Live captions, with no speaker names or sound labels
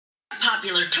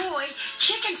popular toy,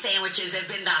 chicken sandwiches have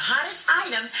been the hottest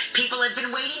item people have been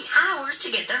waiting hours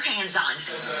to get their hands on.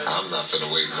 I'm not finna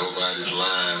wait nobody's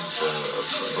line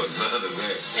for none of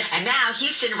that. And now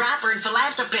Houston rapper and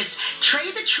philanthropist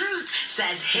Trey the Truth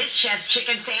says his chef's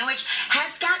chicken sandwich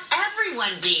has got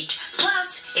everyone beat.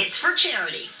 Plus, it's for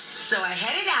charity. So I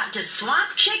headed out to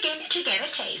Swamp Chicken to get a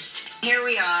taste. Here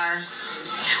we are,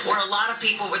 where a lot of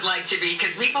people would like to be,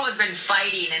 because people have been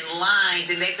fighting in lines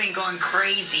and they've been going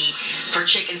crazy for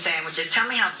chicken sandwiches. Tell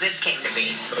me how this came to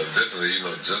be. Definitely,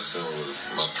 Justin was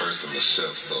my personal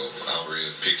chef, so I'm real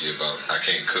picky about, I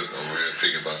can't cook, I'm real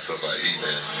picky about stuff I eat,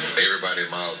 and everybody in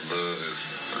my house loves is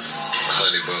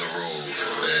honey butter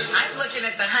rolls. And I'm looking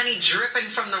at the honey dripping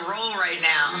from the roll right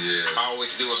now. yeah, I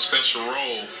always do a special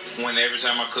roll every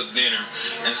time I cook dinner,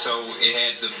 and so it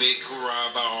had the big hoorah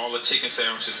about all the chicken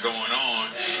sandwiches going on.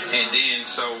 And then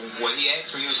so what he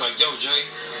asked me, he was like, "Yo, Jay,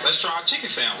 let's try a chicken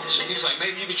sandwich." He was like,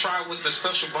 "Maybe you could try it with the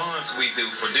special buns we do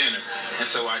for dinner." And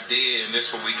so I did, and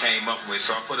this is what we came up with.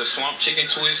 So I put a swamp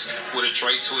chicken twist with a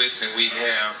Trey twist, and we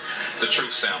have the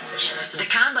truth sandwich. The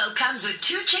combo comes with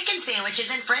 2 chicken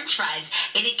sandwiches and french fries,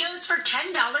 and it goes for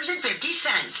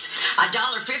 $10.50.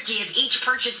 $1.50 of each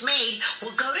purchase made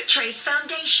will go to Trey's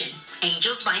foundation,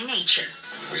 Angels by Nature.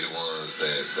 we the ones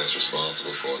that's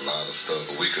responsible for a lot of stuff.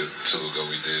 A week or 2 ago,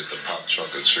 we did the pop trunk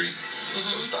or treat. It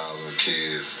was thousands of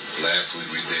kids. Last week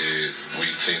we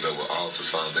teamed up with Altus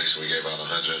Foundation. We gave out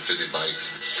 150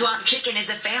 bikes. Swamp Chicken is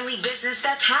a family business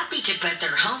that's happy to put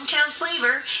their hometown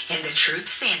flavor in the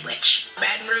truth sandwich.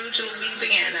 Baton Rouge,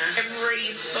 Louisiana.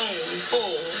 Every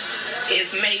spoonful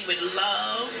is made with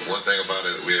love. One thing about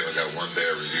it, we haven't got one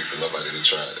bad review from nobody that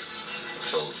tried it.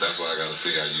 So that's why I got to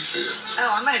see how you feel.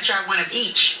 Oh, I'm going to try one of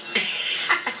each.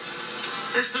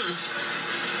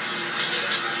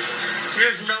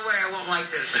 There's no way I won't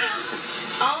like this.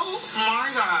 Oh,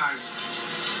 my God.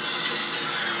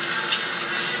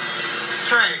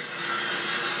 Trey,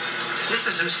 this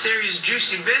is some serious,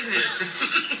 juicy business.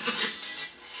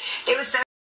 It was so